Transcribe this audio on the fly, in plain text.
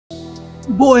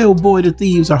boy, oh boy, the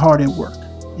thieves are hard at work.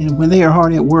 And when they are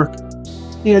hard at work,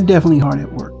 they are definitely hard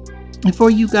at work. And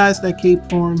for you guys that cape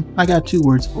for them, I got 2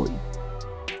 words for you.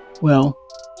 Well,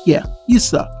 yeah, you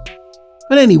suck.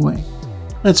 But anyway,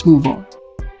 let's move on.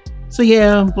 So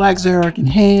yeah, Black Zarak in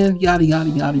hand, yada, yada,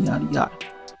 yada, yada, yada.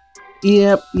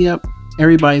 Yep,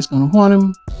 everybody's going to want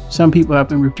him. Some people have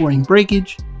been reporting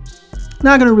breakage.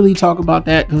 Not going to really talk about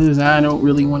that because I don't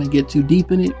really want to get too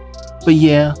deep in it. But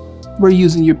yeah, we're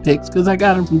using your Pics because I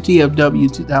got them from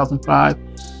TFW 2005.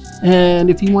 And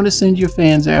if you want to send your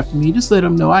fans after me, just let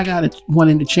them know I got one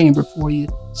in the chamber for you.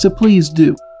 So please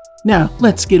do. Now,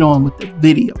 let's get on with the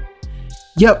video.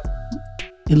 Yep,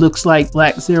 it looks like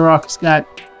Black Zarak's got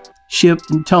shipped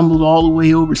and tumbled all the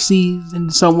way overseas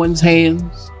into someone's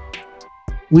hands.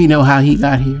 We know how he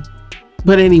got here.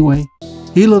 But anyway,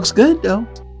 he looks good though.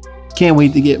 Can't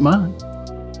wait to get mine.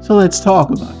 So let's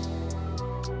talk about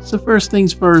it. So first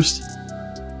things first,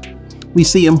 we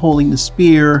see him holding the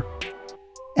spear.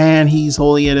 And he's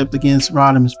holding it up against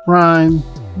Rodimus Prime.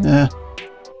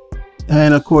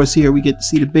 And of course here we get to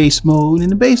see the base mode.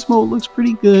 And the base mode looks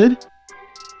pretty good.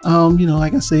 You know,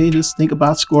 like I say, just think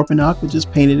about Scorponok, but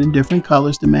just painted in different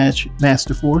colors to match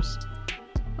Masterforce.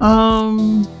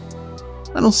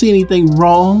 I don't see anything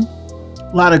wrong.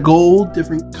 A lot of gold,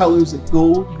 different colors of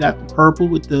gold. You got the purple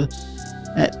with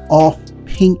that off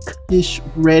pinkish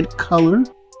red color.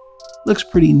 Looks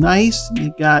pretty nice.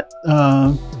 You got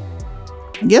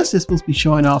I guess it's supposed to be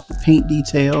showing off the paint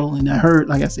detail, and I heard,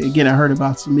 like I said again, I heard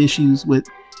about some issues with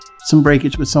some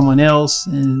breakage with someone else,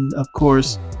 and of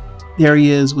course there he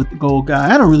is with the gold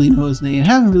guy. I don't really know his name. I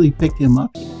haven't really picked him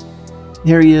up yet.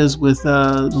 There he is with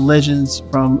the legends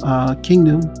from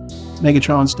Kingdom,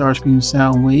 Megatron, Starscream,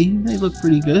 Soundwave. They look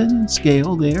pretty good in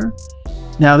scale there.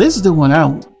 Now this is the one I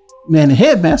want. Man, the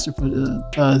headmaster for the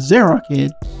Zarak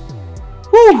head.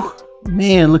 Whew!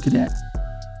 Man, look at that.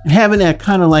 And having that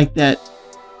kind of like that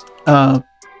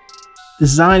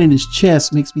design in his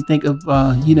chest makes me think of,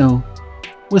 you know,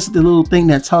 what's the little thing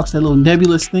that talks, that little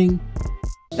nebulous thing?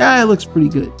 Yeah, it looks pretty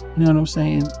good. You know what I'm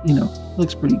saying? You know,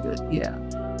 looks pretty good. Yeah.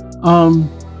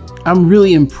 I'm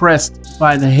really impressed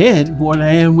by the head more than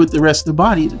I am with the rest of the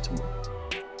body of the toy.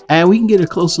 And we can get a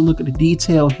closer look at the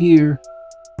detail here.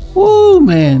 Woo,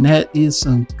 man, that is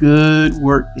some good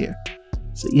work there.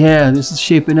 So yeah, this is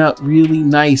shaping up really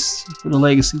nice for the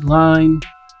Legacy line.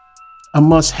 A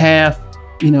must-have,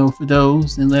 you know, for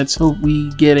those. And let's hope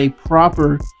we get a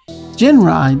proper Gen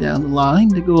ride down the line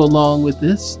to go along with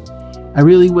this. I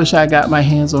really wish I got my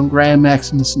hands on Grand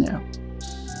Maximus now.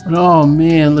 But oh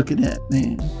man, look at that,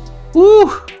 man. Woo!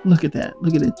 Look at that.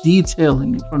 Look at the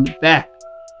detailing from the back.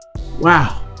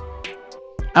 Wow.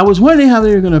 I was wondering how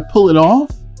they were going to pull it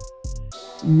off.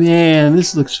 Man,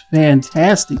 this looks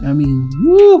fantastic. I mean,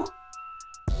 woo!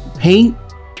 Paint.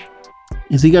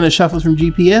 Is he going to shuffle from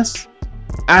GPS?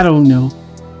 I don't know.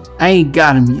 I ain't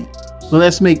got him yet. But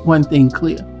let's make one thing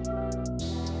clear.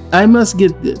 I must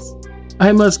get this.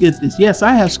 I must get this. Yes,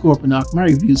 I have Scorponok. My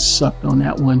reviews sucked on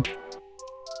that one.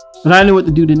 But I know what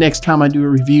to do the next time I do a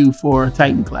review for a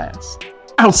Titan class.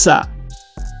 Outside.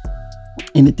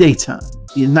 In the daytime.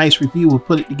 Be a nice review. We'll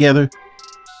put it together.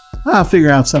 I'll figure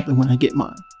out something when I get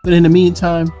mine. But in the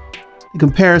meantime, the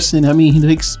comparison, I mean, he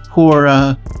makes poor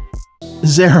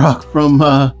Zarak from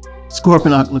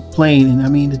Scorponok look plain. And I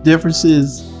mean, the difference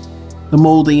is the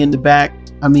molding in the back.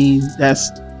 I mean,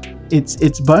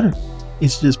 it's butter.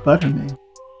 It's just butter, man.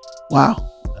 Wow.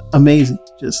 Amazing.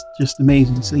 Just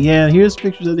amazing. So yeah, here's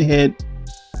pictures of the head.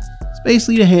 It's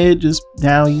basically the head, just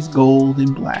now he's gold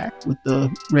and black with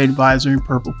the red visor and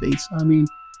purple face. I mean,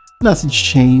 nothing's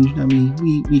changed. I mean,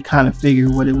 we kind of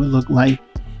figured what it would look like.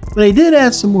 But they did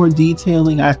add some more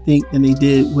detailing, I think, than they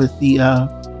did with the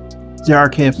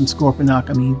Zarak head from Scorponok.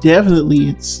 I mean, definitely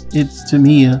it's to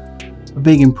me a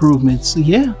big improvement. So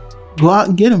yeah, go out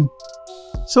and get them.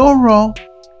 So overall,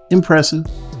 impressive.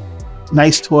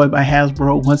 Nice toy by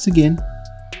Hasbro once again.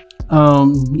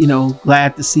 You know,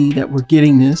 glad to see that we're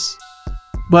getting this.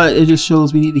 But it just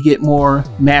shows we need to get more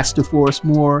Masterforce,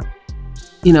 more,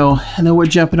 you know, I know we're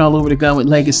jumping all over the gun with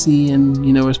Legacy, and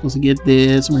you know, we're supposed to get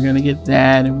this, and we're gonna get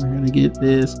that, and we're gonna get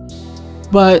this.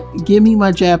 But give me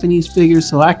my Japanese figures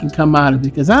so I can come out of it,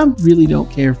 because I really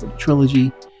don't care for the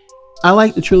trilogy. I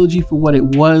like the trilogy for what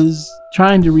it was.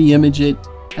 Trying to re-image it,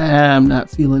 I'm not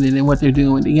feeling it. And what they're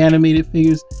doing with the animated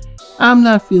figures, I'm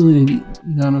not feeling it either.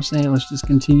 You know what I'm saying? Let's just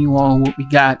continue on what we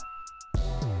got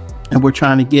and we're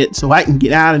trying to get, so I can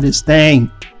get out of this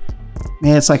thing.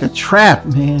 Man, it's like a trap,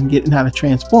 man, getting out of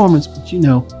Transformers. But you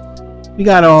know, we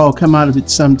gotta all come out of it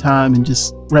sometime and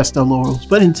just rest our laurels.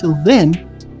 But until then,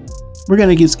 we're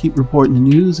gonna just keep reporting the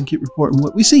news and keep reporting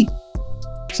what we see.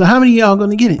 So how many of y'all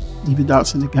gonna get it? Leave your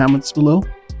thoughts in the comments below.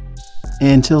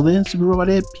 And until then, Super Robot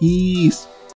Ed, peace.